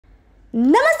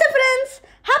Namaste friends!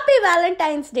 Happy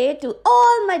Valentine's Day to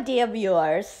all my dear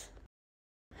viewers.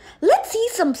 Let's see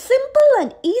some simple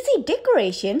and easy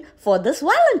decoration for this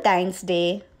Valentine's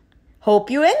Day.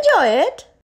 Hope you enjoy it.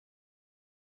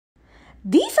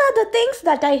 These are the things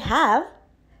that I have.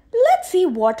 Let's see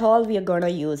what all we are gonna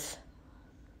use.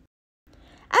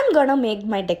 I'm gonna make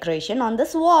my decoration on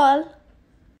this wall.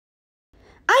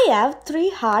 I have 3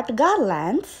 heart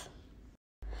garlands.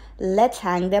 Let's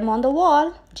hang them on the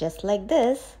wall just like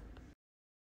this.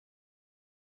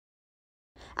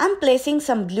 I'm placing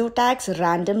some glue tags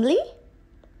randomly.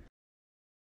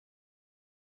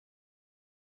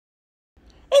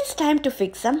 It's time to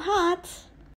fix some hearts.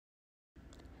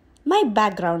 My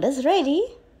background is ready.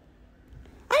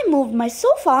 I moved my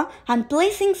sofa and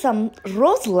placing some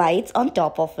rose lights on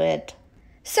top of it.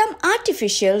 Some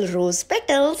artificial rose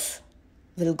petals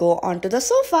will go onto the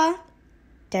sofa.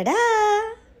 Ta-da!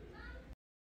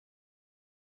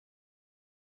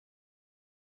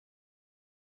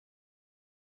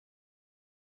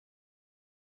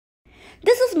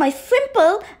 This is my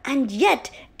simple and yet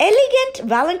elegant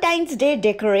Valentine's Day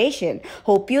decoration.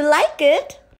 Hope you like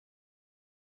it.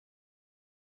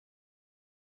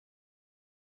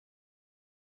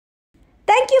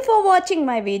 Thank you for watching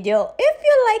my video. If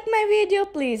you like my video,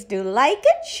 please do like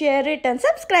it, share it and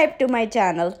subscribe to my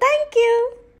channel. Thank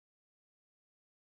you.